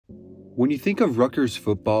When you think of Rutgers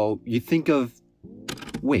football, you think of...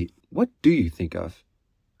 Wait, what do you think of?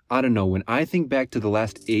 I don't know, when I think back to the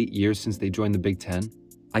last 8 years since they joined the Big Ten,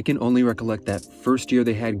 I can only recollect that first year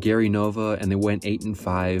they had Gary Nova and they went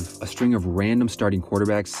 8-5, a string of random starting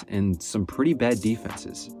quarterbacks, and some pretty bad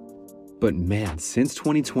defenses. But man, since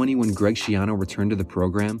 2020 when Greg Schiano returned to the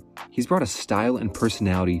program, he's brought a style and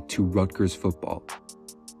personality to Rutgers football.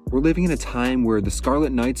 We're living in a time where the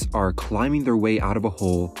Scarlet Knights are climbing their way out of a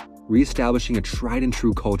hole, reestablishing a tried and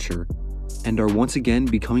true culture, and are once again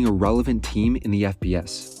becoming a relevant team in the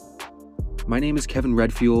FBS. My name is Kevin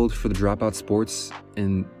Redfield for the Dropout Sports,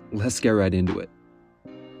 and let's get right into it.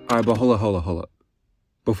 Alright, but hold up.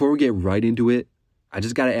 Before we get right into it, I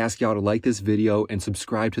just gotta ask y'all to like this video and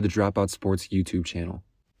subscribe to the Dropout Sports YouTube channel.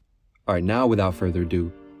 Alright, now without further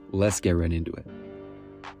ado, let's get right into it.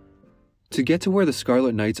 To get to where the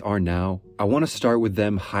Scarlet Knights are now, I want to start with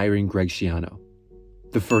them hiring Greg Schiano,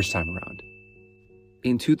 the first time around.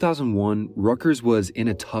 In 2001, Rutgers was in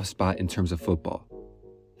a tough spot in terms of football.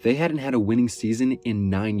 They hadn't had a winning season in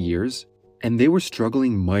 9 years, and they were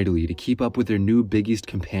struggling mightily to keep up with their new Big East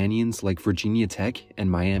companions like Virginia Tech and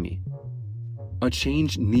Miami. A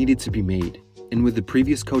change needed to be made, and with the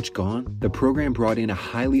previous coach gone, the program brought in a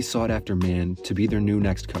highly sought-after man to be their new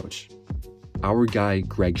next coach. Our guy,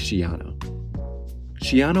 Greg Schiano.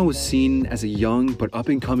 Schiano was seen as a young but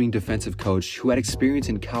up-and-coming defensive coach who had experience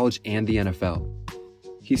in college and the NFL.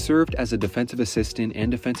 He served as a defensive assistant and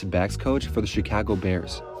defensive backs coach for the Chicago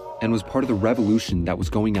Bears, and was part of the revolution that was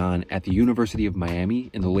going on at the University of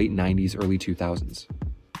Miami in the late 90s, early 2000s.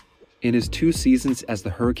 In his 2 seasons as the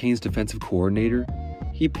Hurricanes defensive coordinator,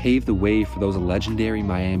 he paved the way for those legendary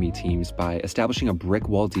Miami teams by establishing a brick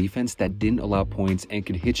wall defense that didn't allow points and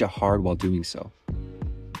could hit you hard while doing so.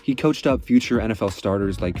 He coached up future NFL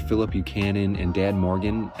starters like Philip Buchanan and Dan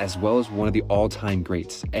Morgan, as well as one of the all-time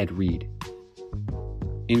greats, Ed Reed.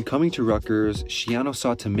 In coming to Rutgers, Schiano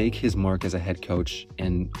sought to make his mark as a head coach,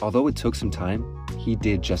 and although it took some time, he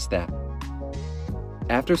did just that.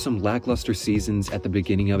 After some lackluster seasons at the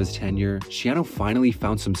beginning of his tenure, Schiano finally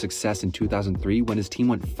found some success in 2003 when his team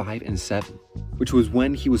went 5-7, which was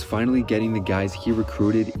when he was finally getting the guys he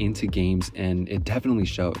recruited into games, and it definitely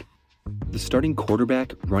showed. The starting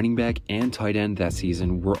quarterback, running back, and tight end that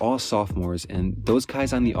season were all sophomores, and those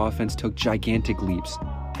guys on the offense took gigantic leaps,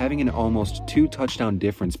 having an almost 2-touchdown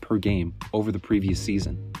difference per game over the previous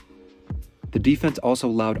season. The defense also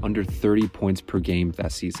allowed under 30 points per game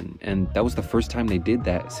that season, and that was the first time they did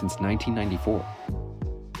that since 1994.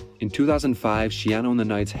 In 2005, Schiano and the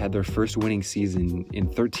Knights had their first winning season in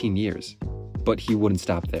 13 years, but he wouldn't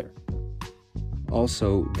stop there.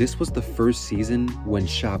 Also, this was the first season when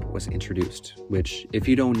Shop was introduced, which, if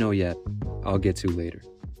you don't know yet, I'll get to later.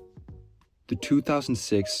 The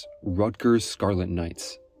 2006 Rutgers Scarlet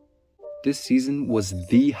Knights. This season was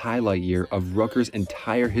the highlight year of Rutgers'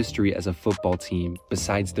 entire history as a football team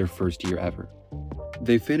besides their first year ever.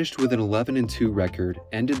 They finished with an 11-2 record,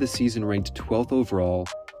 ended the season ranked 12th overall,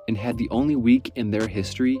 and had the only week in their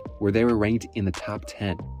history where they were ranked in the top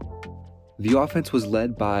 10. The offense was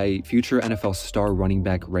led by future NFL star running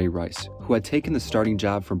back Ray Rice, who had taken the starting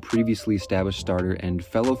job from previously established starter and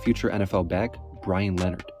fellow future NFL back Brian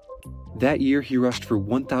Leonard. That year, he rushed for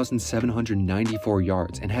 1,794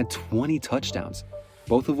 yards and had 20 touchdowns,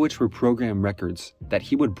 both of which were program records that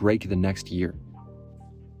he would break the next year.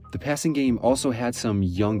 The passing game also had some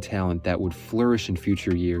young talent that would flourish in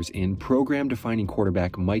future years in program-defining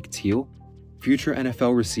quarterback Mike Teal, future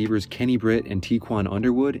NFL receivers Kenny Britt and Tequan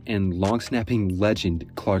Underwood, and long-snapping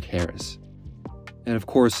legend Clark Harris. And of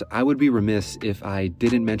course, I would be remiss if I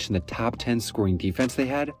didn't mention the top 10 scoring defense they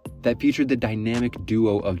had that featured the dynamic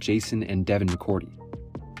duo of Jason and Devin McCourty.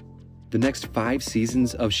 The next 5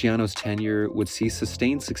 seasons of Schiano's tenure would see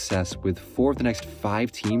sustained success, with 4 of the next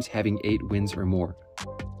 5 teams having 8 wins or more.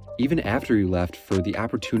 Even after he left for the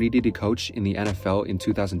opportunity to coach in the NFL in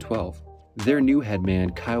 2012, their new head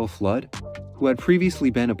man, Kyle Flood, who had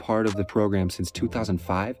previously been a part of the program since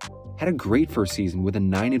 2005, had a great first season with a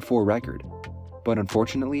 9-4 record. But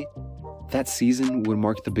unfortunately, that season would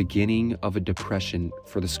mark the beginning of a depression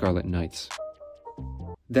for the Scarlet Knights.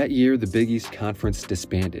 That year, the Big East Conference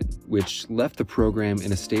disbanded, which left the program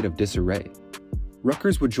in a state of disarray.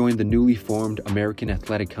 Rutgers would join the newly formed American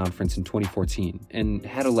Athletic Conference in 2014 and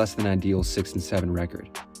had a less than ideal 6-7 record.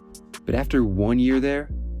 But after 1 year there,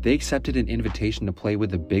 they accepted an invitation to play with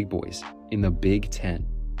the big boys in the Big Ten.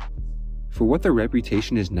 For what their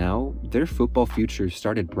reputation is now, their football future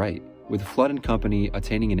started bright, with Flood and company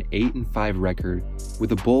attaining an 8-5 record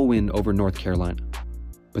with a bowl win over North Carolina.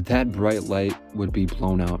 But that bright light would be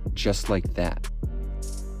blown out just like that.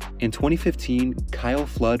 In 2015, Kyle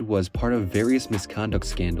Flood was part of various misconduct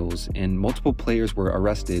scandals, and multiple players were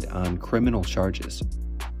arrested on criminal charges.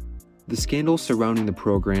 The scandals surrounding the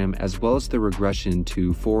program, as well as the regression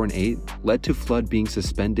to 4-8, led to Flood being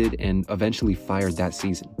suspended and eventually fired that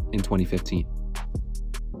season in 2015.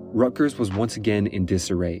 Rutgers was once again in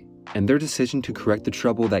disarray, and their decision to correct the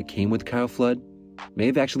trouble that came with Kyle Flood may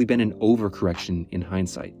have actually been an overcorrection in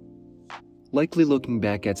hindsight. Likely looking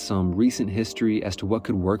back at some recent history as to what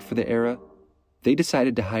could work for the era, they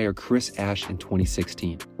decided to hire Chris Ash in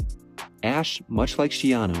 2016. Ash, much like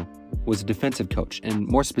Schiano, was a defensive coach, and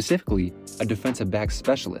more specifically, a defensive back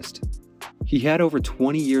specialist. He had over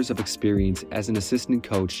 20 years of experience as an assistant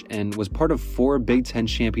coach and was part of 4 Big Ten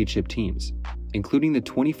championship teams, including the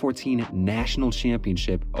 2014 National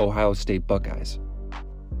Championship Ohio State Buckeyes.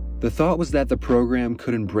 The thought was that the program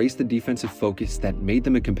could embrace the defensive focus that made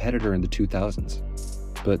them a competitor in the 2000s,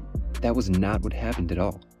 but that was not what happened at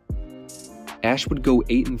all. Ash would go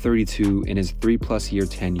 8-32 in his 3+ year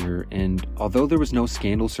tenure, and although there was no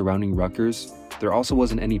scandal surrounding Rutgers, there also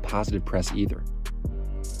wasn't any positive press either.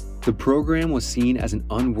 The program was seen as an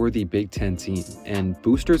unworthy Big Ten team, and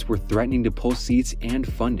boosters were threatening to pull seats and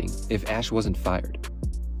funding if Ash wasn't fired.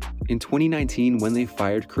 In 2019, when they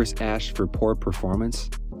fired Chris Ash for poor performance,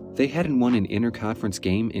 they hadn't won an interconference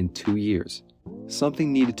game in 2 years.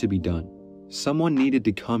 Something needed to be done. Someone needed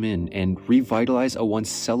to come in and revitalize a once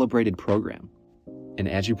celebrated program. And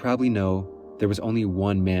as you probably know, there was only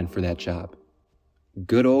one man for that job.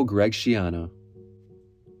 Good old Greg Schiano.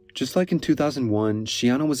 Just like in 2001,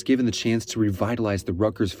 Schiano was given the chance to revitalize the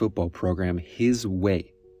Rutgers football program his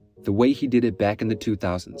way, the way he did it back in the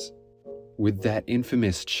 2000s, with that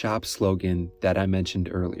infamous CHOP slogan that I mentioned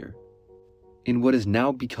earlier. In what has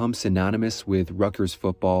now become synonymous with Rutgers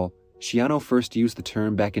football, Schiano first used the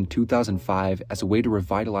term back in 2005 as a way to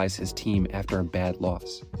revitalize his team after a bad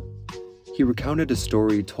loss. He recounted a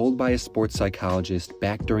story told by a sports psychologist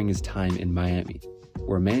back during his time in Miami,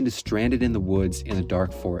 where a man is stranded in the woods in a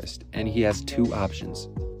dark forest, and he has 2 options.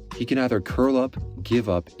 He can either curl up, give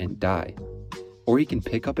up, and die, or he can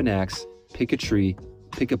pick up an axe, pick a tree,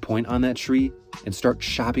 pick a point on that tree, and start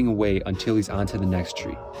chopping away until he's onto the next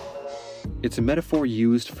tree. It's a metaphor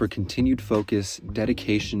used for continued focus,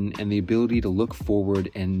 dedication, and the ability to look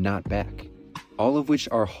forward and not back, all of which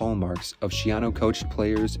are hallmarks of Schiano-coached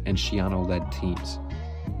players and Schiano-led teams.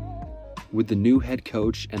 With the new head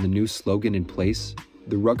coach and the new slogan in place,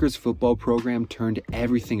 the Rutgers football program turned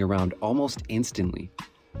everything around almost instantly.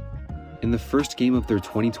 In the first game of their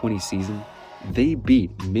 2020 season, they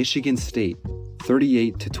beat Michigan State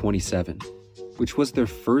 38-27. Which was their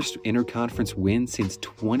first interconference win since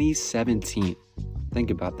 2017. Think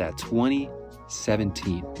about that,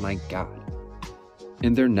 2017, my God.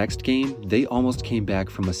 In their next game, they almost came back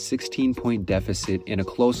from a 16-point deficit in a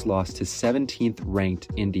close loss to 17th ranked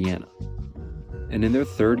Indiana. And in their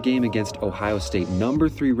third game against Ohio State, number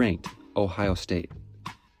 3 ranked Ohio State,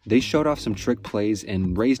 they showed off some trick plays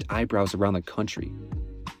and raised eyebrows around the country.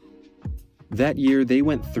 That year, they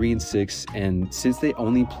went 3-6, and since they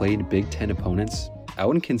only played Big Ten opponents, I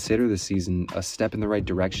wouldn't consider the season a step in the right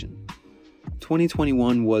direction.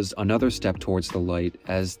 2021 was another step towards the light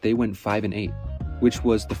as they went 5-8, which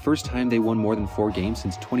was the first time they won more than 4 games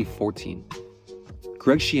since 2014.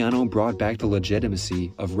 Greg Schiano brought back the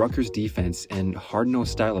legitimacy of Rutgers' defense and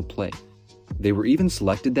hard-nosed style of play. They were even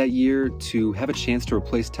selected that year to have a chance to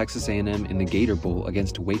replace Texas A&M in the Gator Bowl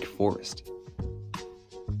against Wake Forest.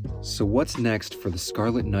 So what's next for the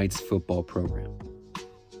Scarlet Knights football program?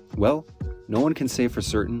 Well, no one can say for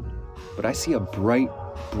certain, but I see a bright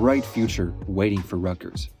future waiting for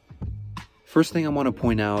Rutgers. First thing I want to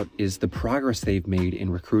point out is the progress they've made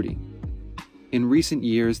in recruiting. In recent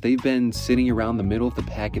years, they've been sitting around the middle of the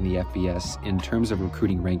pack in the FBS in terms of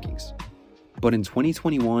recruiting rankings. But in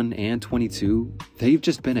 2021 and 22, they've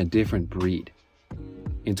just been a different breed.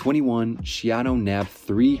 In 21, Schiano nabbed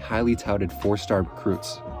 3 highly touted 4-star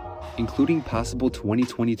recruits, including possible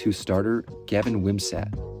 2022 starter Gavin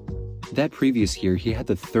Wimsatt. That previous year, he had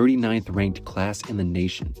the 39th ranked class in the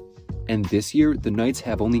nation. And this year, the Knights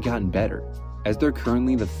have only gotten better, as they're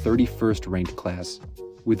currently the 31st ranked class,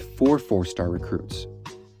 with 4 4-star recruits.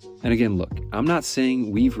 And again, look, I'm not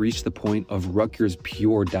saying we've reached the point of Rutgers'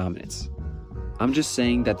 pure dominance. I'm just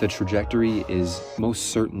saying that the trajectory is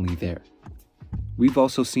most certainly there. We've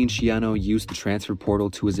also seen Schiano use the transfer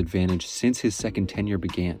portal to his advantage since his second tenure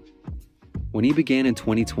began. When he began in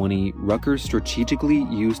 2020, Rutgers strategically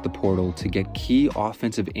used the portal to get key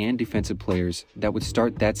offensive and defensive players that would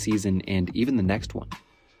start that season and even the next one.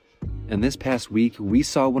 And this past week, we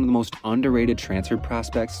saw one of the most underrated transfer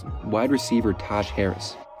prospects, wide receiver Taj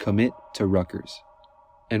Harris, commit to Rutgers.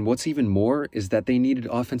 And what's even more is that they needed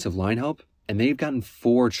offensive line help, and they've gotten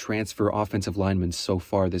 4 transfer offensive linemen so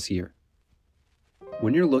far this year.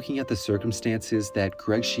 When you're looking at the circumstances that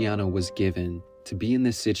Greg Schiano was given to be in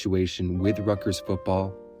this situation with Rutgers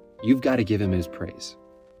football, you've got to give him his praise.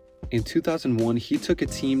 In 2001, he took a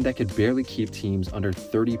team that could barely keep teams under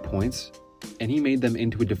 30 points, and he made them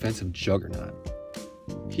into a defensive juggernaut.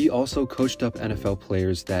 He also coached up NFL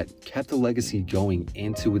players that kept the legacy going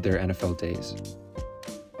into their NFL days.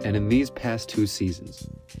 And in these past 2 seasons,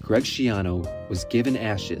 Greg Schiano was given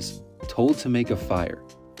ashes, told to make a fire,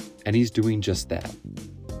 and he's doing just that.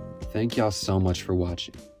 Thank y'all so much for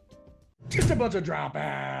watching. Just a bunch of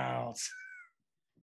dropouts.